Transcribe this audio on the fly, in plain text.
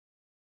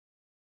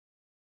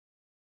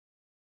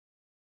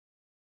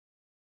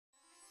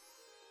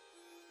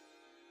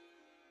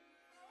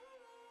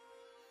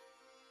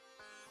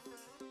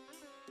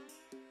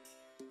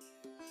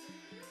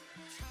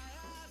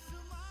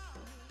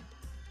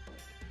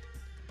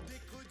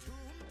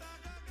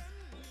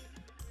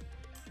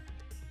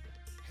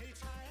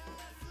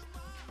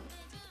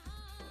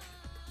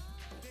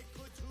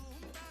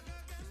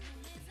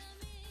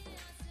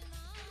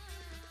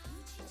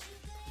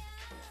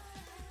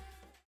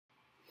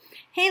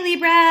Hey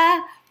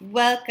Libra,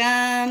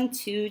 welcome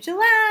to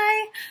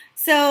July.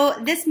 So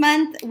this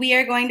month we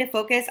are going to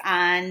focus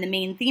on the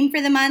main theme for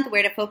the month,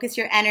 where to focus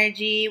your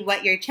energy,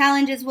 what your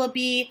challenges will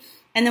be,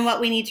 and then what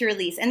we need to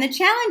release. And the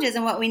challenges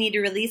and what we need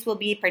to release will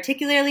be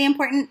particularly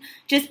important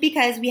just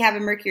because we have a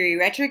Mercury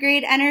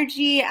retrograde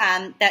energy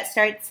that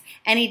starts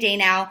any day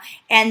now.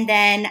 And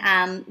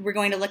then we're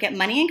going to look at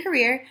money and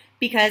career,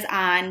 because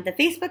on the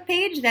Facebook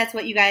page, that's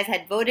what you guys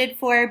had voted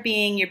for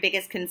being your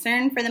biggest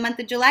concern for the month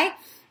of July.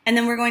 And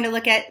then we're going to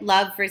look at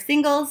love for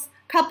singles,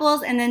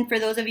 couples, and then for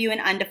those of you in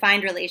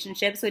undefined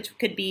relationships, which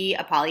could be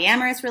a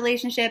polyamorous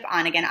relationship,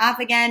 on again, off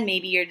again.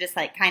 Maybe you're just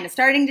like kind of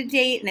starting to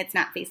date and it's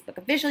not Facebook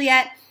official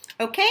yet.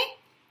 Okay,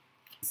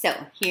 so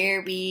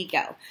here we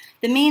go.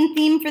 The main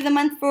theme for the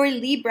month for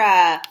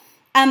Libra.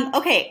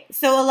 Okay,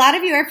 so a lot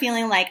of you are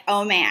feeling like,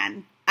 oh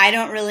man, I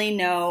don't really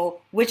know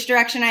which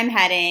direction I'm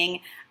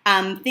heading.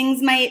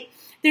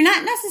 They're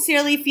not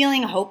necessarily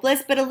feeling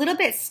hopeless, but a little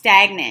bit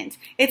stagnant.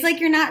 It's like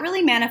you're not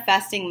really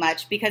manifesting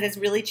much because it's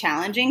really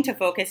challenging to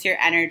focus your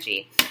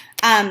energy.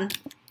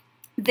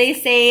 They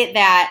say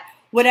that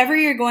whatever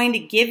you're going to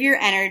give your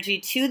energy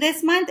to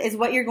this month is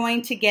what you're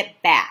going to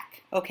get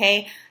back,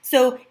 okay?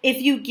 So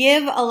if you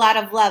give a lot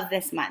of love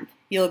this month,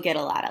 you'll get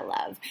a lot of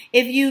love.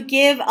 If you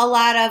give a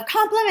lot of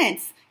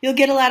compliments, you'll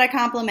get a lot of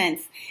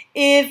compliments.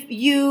 If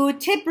you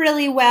tip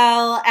really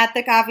well at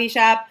the coffee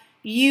shop,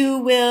 you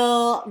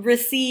will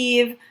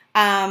receive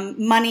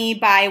money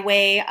by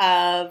way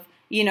of,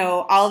 you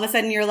know, all of a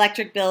sudden your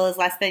electric bill is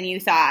less than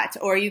you thought,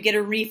 or you get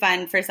a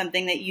refund for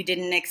something that you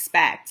didn't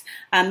expect.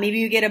 Maybe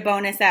you get a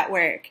bonus at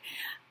work.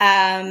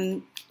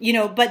 You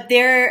know, but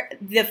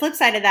the flip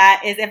side of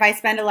that is if I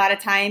spend a lot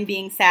of time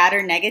being sad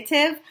or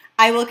negative,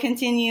 I will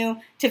continue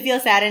to feel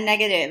sad and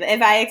negative.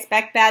 If I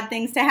expect bad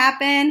things to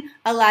happen,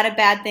 a lot of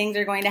bad things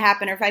are going to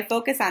happen, or if I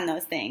focus on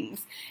those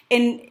things.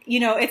 And, you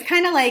know, it's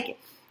kind of like,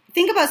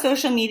 think about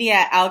social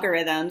media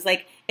algorithms.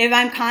 Like, if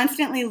I'm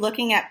constantly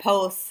looking at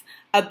posts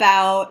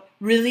about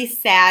really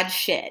sad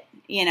shit,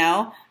 you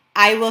know,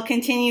 I will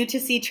continue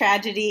to see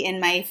tragedy in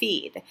my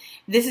feed.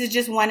 This is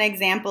just one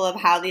example of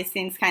how these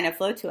things kind of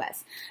flow to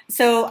us.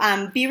 So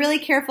be really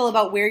careful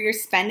about where you're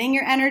spending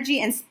your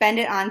energy and spend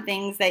it on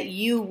things that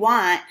you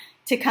want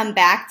to come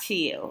back to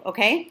you,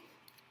 okay?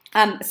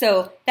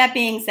 So that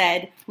being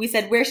said, we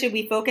said, where should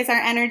we focus our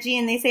energy?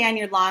 And they say on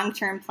your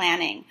long-term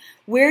planning.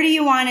 Where do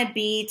you want to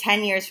be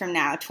 10 years from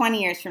now,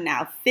 20 years from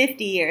now,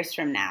 50 years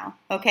from now,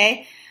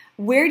 okay?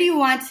 Where do you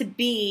want to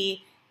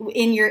be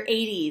in your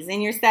 80s,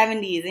 in your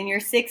 70s, in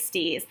your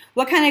 60s?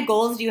 What kind of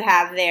goals do you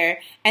have there?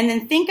 And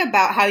then think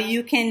about how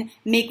you can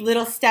make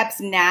little steps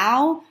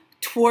now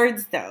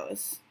towards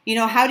those. You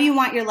know, how do you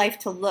want your life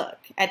to look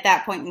at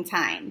that point in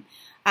time?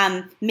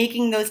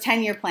 Making those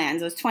 10-year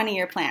plans, those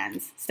 20-year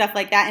plans, stuff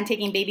like that, and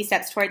taking baby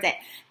steps towards it.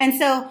 And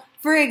so,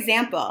 for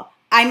example,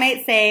 I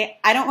might say,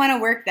 I don't want to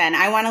work then.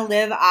 I want to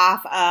live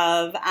off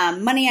of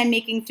money I'm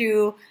making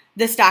through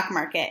the stock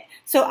market.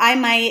 So I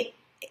might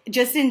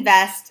just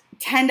invest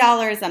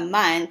 $10 a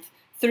month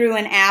through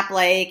an app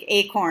like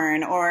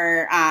Acorn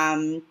or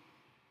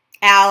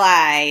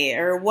Ally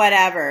or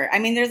whatever. I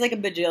mean, there's like a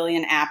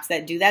bajillion apps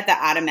that do that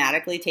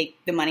automatically take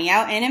the money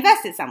out and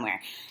invest it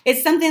somewhere.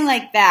 It's something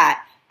like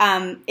that.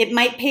 It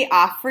might pay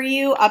off for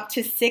you up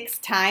to 6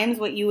 times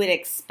what you would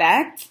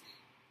expect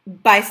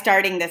by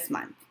starting this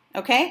month,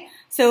 okay?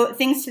 So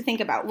things to think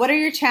about. What are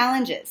your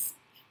challenges?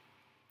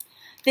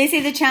 They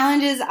say the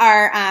challenges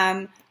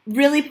are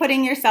really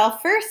putting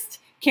yourself first,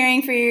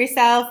 caring for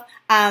yourself.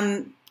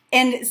 And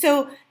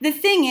so the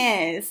thing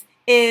is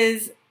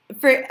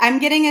I'm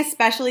getting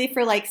especially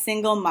for like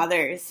single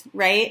mothers,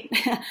 right?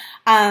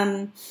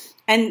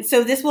 And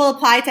so this will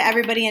apply to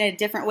everybody in a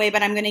different way,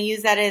 but I'm going to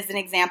use that as an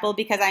example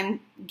because I'm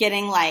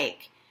getting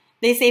like,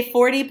 they say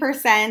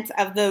 40%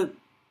 of the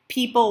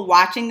people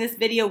watching this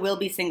video will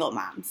be single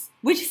moms,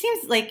 which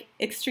seems like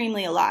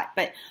extremely a lot.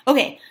 But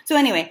okay, so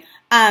anyway,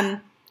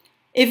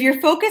 if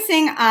you're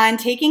focusing on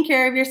taking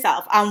care of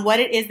yourself, on what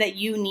it is that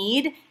you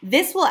need,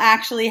 this will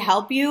actually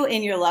help you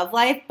in your love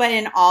life, but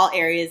in all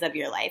areas of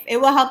your life.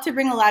 It will help to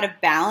bring a lot of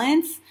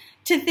balance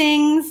to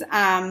things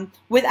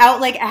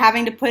without like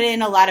having to put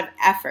in a lot of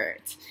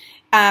effort.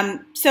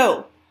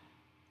 So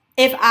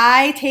if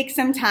I take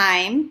some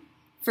time,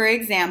 for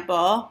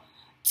example,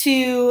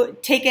 to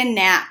take a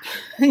nap,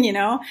 you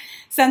know,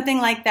 something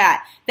like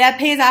that, that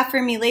pays off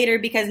for me later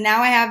because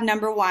now I have,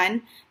 number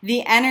one,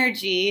 the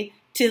energy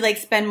to like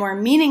spend more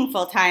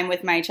meaningful time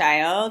with my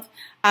child,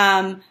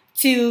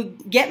 to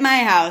get my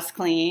house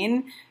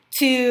clean,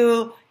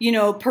 to, you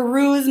know,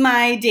 peruse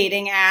my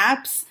dating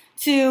apps,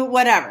 to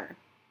whatever.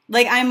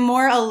 Like, I'm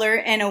more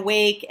alert and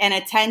awake and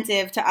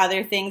attentive to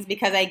other things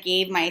because I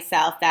gave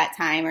myself that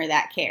time or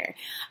that care.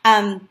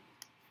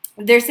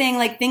 They're saying,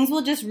 like, things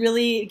will just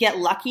really get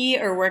lucky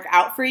or work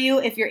out for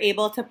you if you're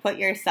able to put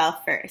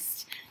yourself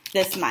first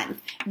this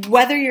month,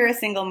 whether you're a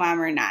single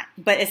mom or not,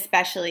 but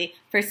especially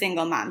for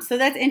single moms. So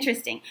that's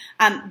interesting.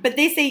 But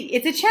they say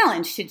it's a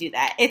challenge to do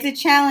that. It's a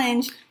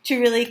challenge to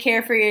really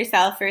care for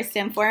yourself first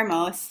and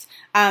foremost.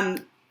 I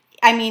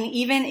mean,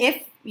 even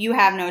if you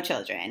have no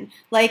children.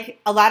 Like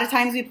a lot of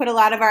times we put a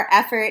lot of our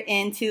effort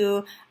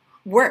into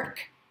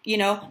work, you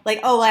know,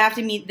 like, oh, I have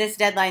to meet this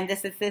deadline,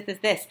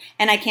 this,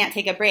 and I can't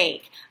take a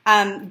break.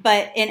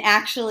 But in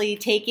actually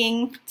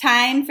taking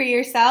time for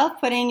yourself,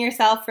 putting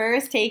yourself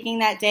first, taking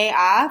that day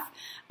off,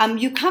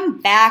 you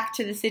come back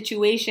to the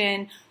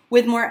situation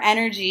with more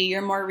energy,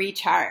 you're more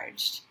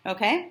recharged,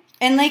 okay?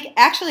 And like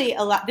actually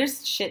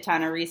there's a shit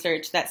ton of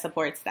research that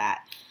supports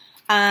that.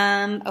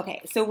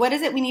 Okay, so what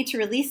is it we need to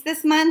release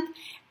this month?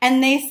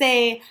 And they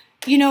say,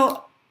 you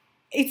know,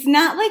 it's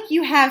not like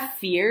you have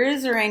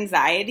fears or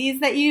anxieties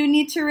that you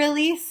need to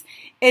release.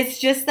 It's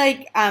just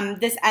like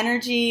this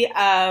energy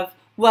of,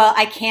 well,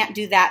 I can't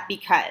do that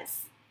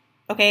because,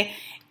 okay?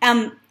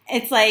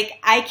 It's like,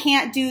 I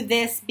can't do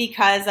this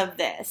because of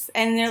this.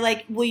 And they're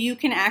like, well, you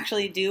can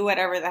actually do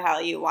whatever the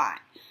hell you want.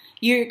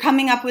 You're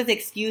coming up with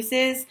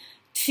excuses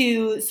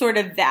to sort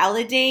of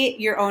validate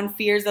your own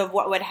fears of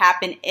what would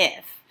happen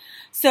if.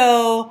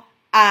 So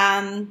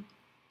I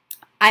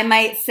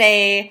might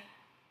say,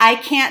 I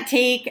can't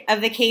take a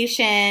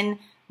vacation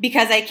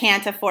because I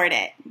can't afford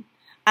it.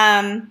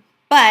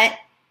 But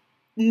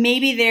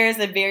maybe there's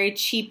a very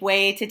cheap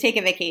way to take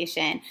a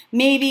vacation.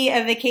 Maybe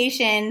a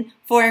vacation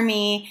for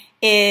me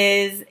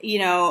is, you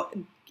know,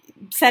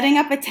 setting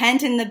up a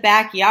tent in the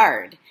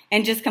backyard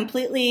and just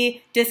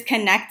completely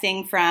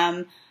disconnecting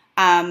from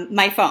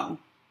my phone,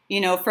 you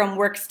know, from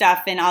work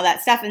stuff and all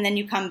that stuff. And then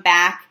you come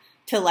back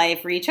to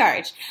life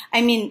recharged.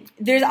 I mean,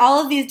 there's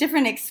all of these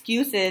different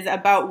excuses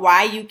about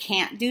why you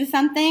can't do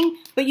something,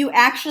 but you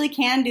actually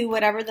can do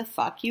whatever the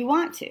fuck you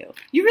want to.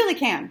 You really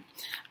can.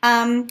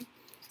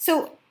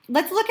 So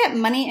let's look at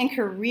money and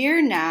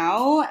career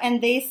now.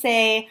 And they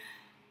say,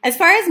 as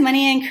far as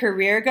money and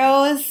career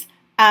goes,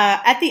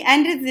 at the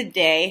end of the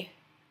day,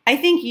 I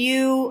think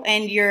you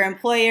and your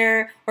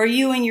employer, or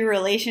you and your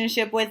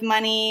relationship with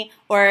money,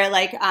 or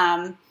like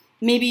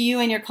maybe you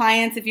and your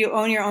clients, if you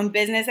own your own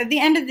business, at the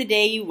end of the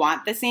day, you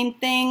want the same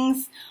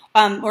things.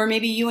 Or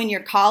maybe you and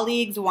your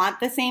colleagues want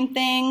the same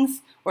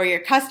things, or your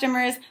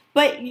customers,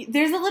 but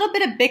there's a little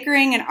bit of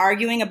bickering and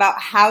arguing about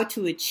how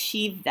to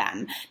achieve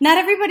them. Not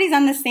everybody's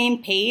on the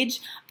same page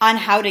on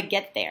how to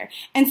get there.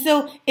 And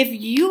so if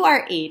you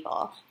are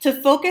able to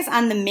focus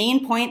on the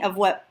main point of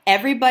what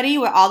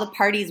all the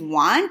parties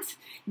want,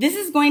 this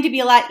is going to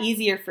be a lot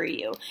easier for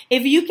you.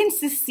 If you can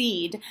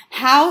succeed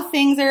how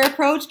things are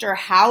approached, or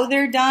how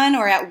they're done,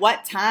 or at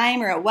what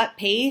time, or at what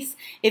pace,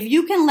 if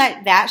you can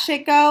let that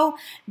shit go,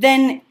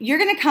 then you're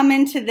going to come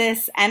into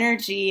this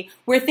energy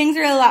where things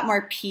are a lot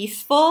more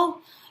peaceful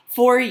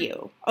for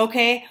you,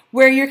 okay?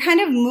 Where you're kind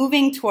of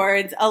moving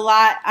towards a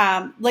lot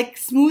like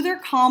smoother,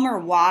 calmer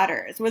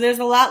waters, where there's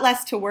a lot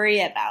less to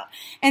worry about.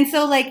 And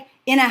so like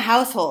in a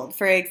household,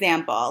 for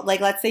example,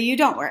 like let's say you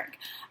don't work,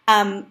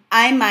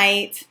 I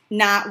might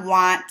not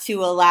want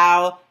to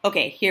allow,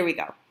 okay, here we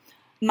go.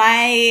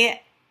 My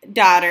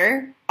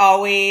daughter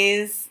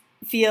always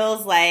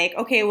feels like,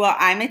 okay, well,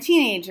 I'm a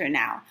teenager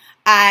now.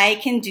 I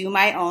can do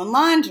my own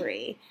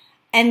laundry.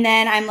 And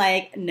then I'm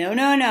like, no,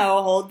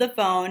 hold the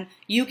phone.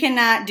 You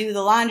cannot do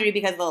the laundry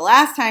because the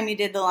last time you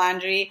did the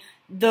laundry,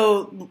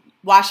 the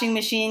washing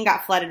machine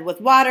got flooded with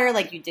water,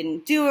 like you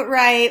didn't do it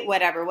right,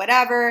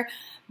 whatever.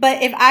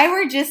 But if I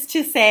were just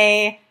to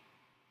say,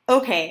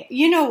 okay,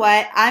 you know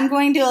what? I'm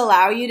going to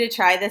allow you to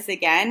try this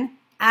again.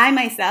 I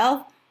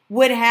myself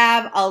would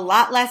have a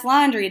lot less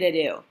laundry to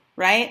do,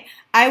 right?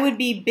 I would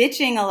be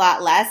bitching a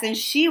lot less, and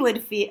she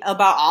would feel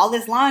about all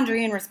this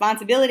laundry and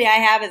responsibility I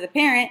have as a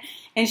parent,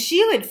 and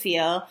she would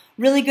feel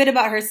really good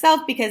about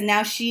herself because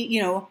now she,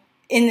 you know,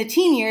 in the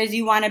teen years,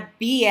 you want to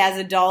be as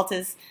adult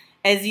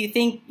as you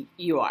think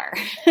you are.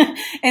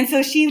 And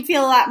so she would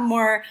feel a lot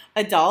more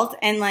adult,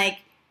 and like,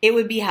 it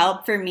would be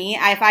help for me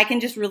if I can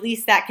just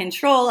release that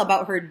control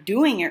about her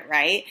doing it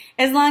right.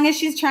 As long as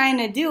she's trying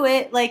to do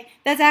it, like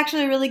that's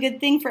actually a really good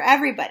thing for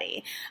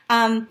everybody.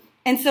 And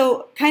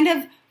so kind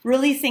of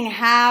releasing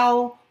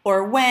how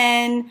or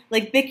when,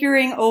 like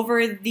bickering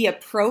over the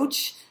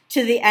approach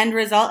to the end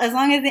result, as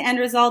long as the end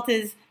result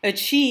is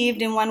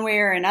achieved in one way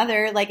or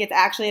another, like it's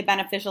actually a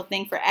beneficial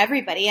thing for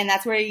everybody, and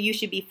that's where you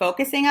should be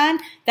focusing on.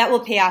 That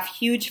will pay off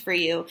huge for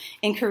you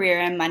in career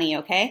and money,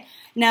 okay?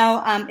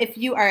 Now, if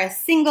you are a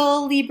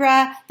single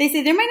Libra, they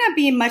say there might not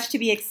be much to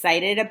be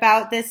excited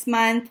about this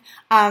month,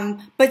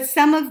 but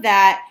some of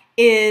that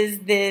is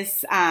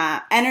this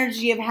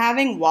energy of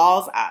having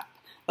walls up,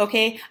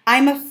 okay?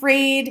 I'm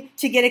afraid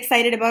to get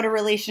excited about a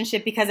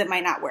relationship because it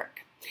might not work.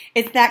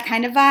 It's that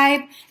kind of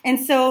vibe. And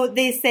so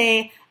they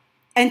say,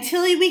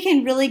 until we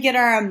can really get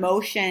our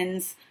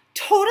emotions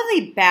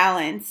totally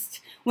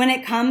balanced when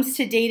it comes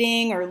to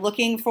dating or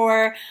looking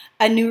for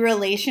a new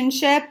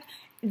relationship,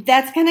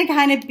 that's going to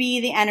kind of be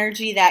the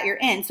energy that you're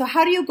in. So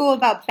how do you go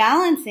about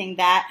balancing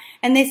that?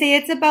 And they say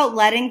it's about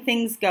letting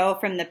things go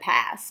from the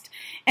past.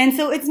 And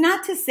so it's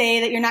not to say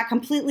that you're not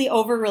completely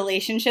over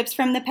relationships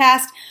from the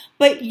past,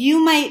 but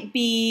you might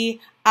be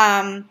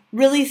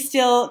really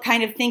still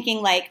kind of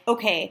thinking like,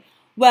 okay,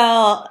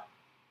 well,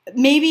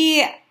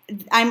 maybe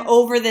I'm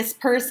over this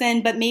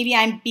person, but maybe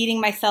I'm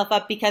beating myself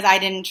up because I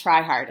didn't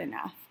try hard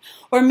enough.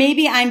 Or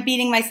maybe I'm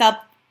beating myself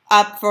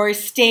up for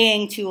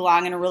staying too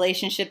long in a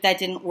relationship that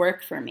didn't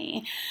work for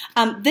me.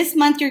 This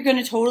month, you're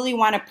going to totally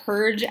want to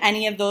purge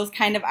any of those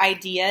kind of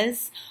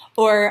ideas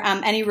or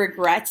any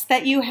regrets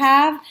that you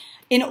have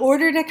in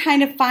order to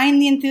kind of find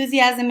the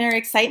enthusiasm or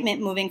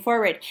excitement moving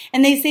forward.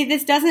 And they say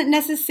this doesn't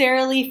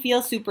necessarily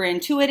feel super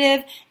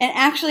intuitive, and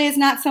actually is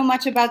not so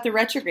much about the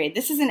retrograde.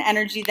 This is an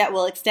energy that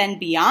will extend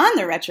beyond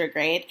the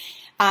retrograde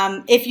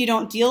if you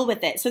don't deal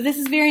with it. So this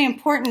is very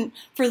important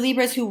for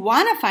Libras who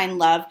want to find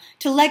love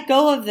to let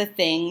go of the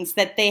things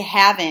that they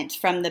haven't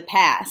from the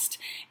past.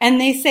 And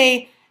they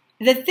say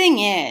the thing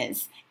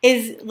is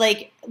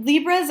like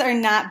Libras are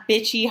not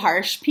bitchy,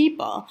 harsh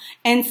people.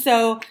 And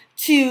so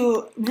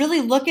to really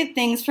look at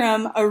things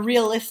from a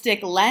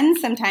realistic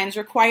lens sometimes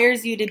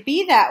requires you to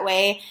be that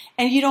way,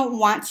 and you don't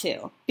want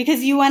to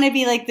because you want to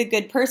be like the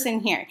good person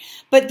here.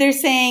 But they're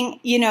saying,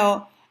 you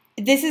know,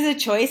 this is a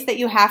choice that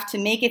you have to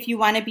make if you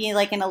want to be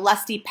like in a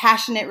lusty,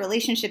 passionate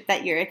relationship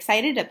that you're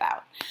excited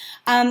about.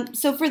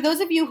 So for those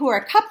of you who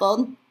are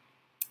coupled,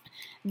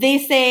 they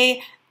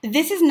say,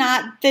 this is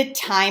not the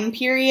time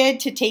period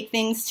to take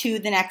things to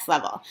the next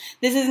level.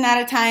 This is not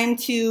a time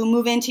to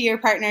move into your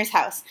partner's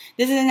house.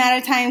 This is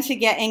not a time to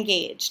get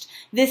engaged.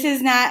 This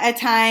is not a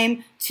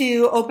time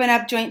to open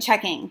up joint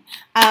checking.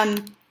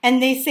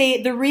 And they say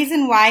the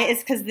reason why is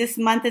because this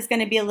month is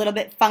going to be a little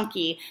bit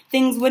funky.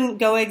 Things wouldn't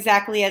go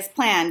exactly as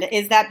planned.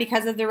 Is that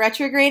because of the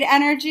retrograde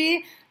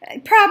energy?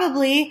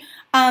 Probably.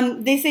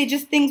 They say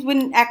just things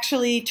wouldn't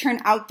actually turn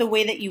out the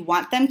way that you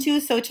want them to.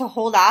 So to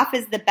hold off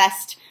is the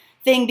best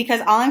thing, because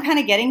all I'm kind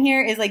of getting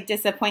here is like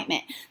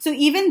disappointment. So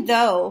even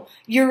though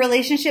your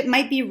relationship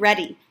might be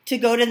ready to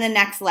go to the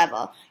next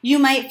level, you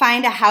might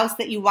find a house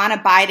that you want to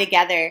buy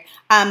together.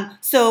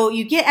 So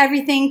you get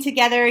everything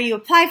together, you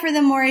apply for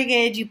the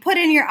mortgage, you put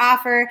in your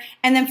offer,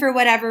 and then for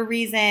whatever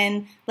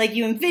reason, like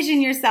you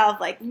envision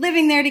yourself like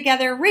living there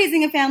together,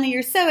 raising a family,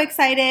 you're so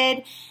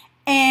excited,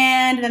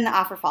 and then the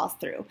offer falls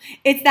through.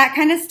 It's that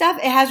kind of stuff.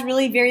 It has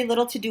really very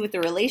little to do with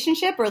the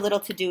relationship or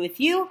little to do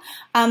with you.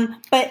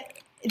 But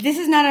this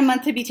is not a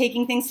month to be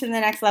taking things to the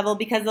next level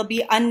because they'll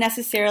be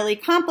unnecessarily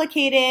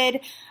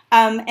complicated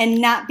and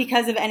not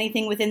because of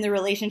anything within the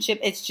relationship.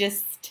 It's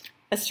just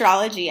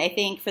astrology, I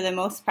think, for the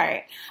most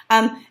part.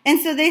 And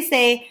so they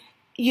say,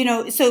 you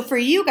know, so for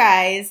you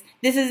guys,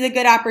 this is a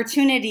good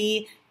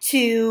opportunity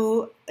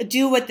to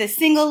do what the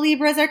single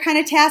Libras are kind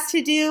of tasked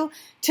to do,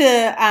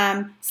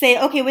 to say,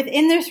 okay,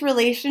 within this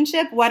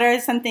relationship, what are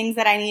some things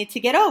that I need to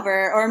get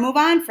over or move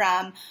on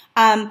from?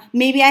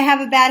 Maybe I have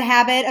a bad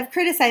habit of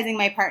criticizing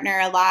my partner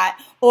a lot,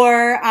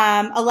 or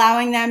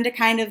allowing them to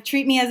kind of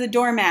treat me as a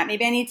doormat.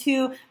 Maybe I need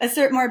to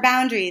assert more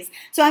boundaries.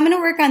 So I'm going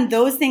to work on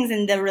those things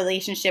in the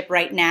relationship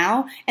right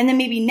now, and then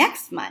maybe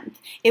next month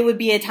it would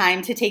be a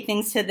time to take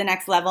things to the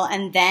next level,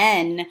 and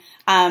then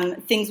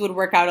things would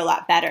work out a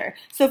lot better.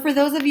 So for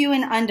those of you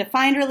in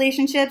undefined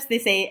relationships, they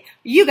say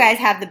you guys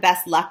have the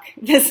best luck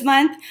this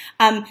month.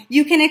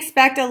 You can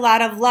expect a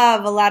lot of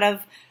love, a lot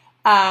of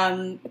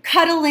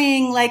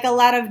cuddling, like a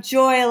lot of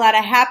joy, a lot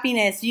of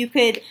happiness.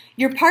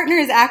 Your partner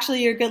is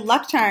actually your good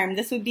luck charm.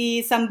 This would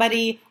be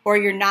somebody, or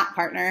your not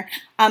partner.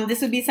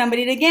 This would be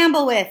somebody to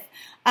gamble with.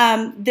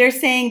 They're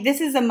saying this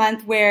is a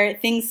month where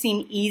things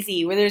seem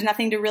easy, where there's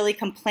nothing to really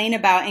complain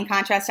about in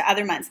contrast to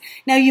other months.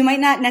 Now, you might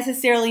not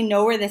necessarily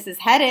know where this is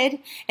headed,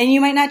 and you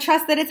might not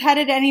trust that it's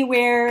headed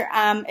anywhere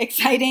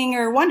exciting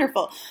or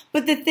wonderful.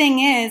 But the thing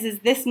is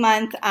this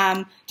month,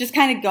 just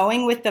kind of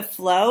going with the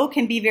flow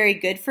can be very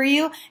good for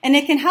you, and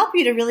it can help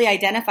you to really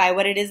identify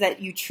what it is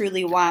that you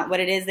truly want, what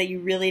it is that you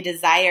really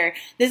desire.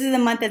 This is a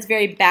month that's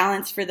very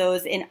balanced for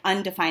those in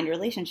undefined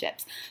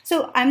relationships.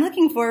 So I'm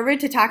looking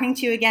forward to talking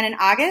to you again in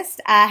August.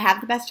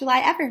 Have the best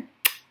July ever.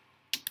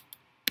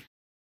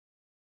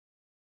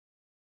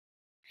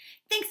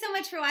 Thanks so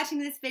much for watching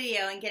this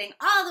video and getting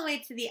all the way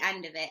to the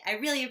end of it. I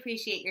really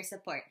appreciate your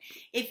support.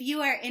 If you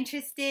are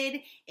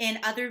interested in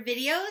other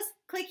videos,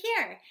 click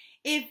here.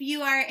 If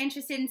you are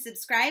interested in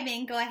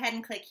subscribing, go ahead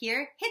and click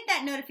here. Hit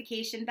that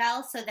notification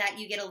bell so that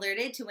you get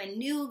alerted to when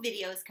new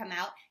videos come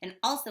out, and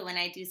also when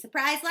I do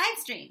surprise live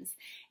streams.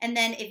 And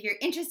then if you're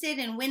interested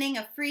in winning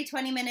a free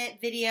 20-minute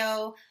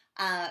video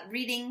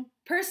reading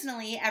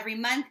personally every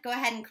month, go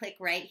ahead and click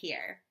right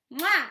here.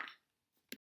 Mwah!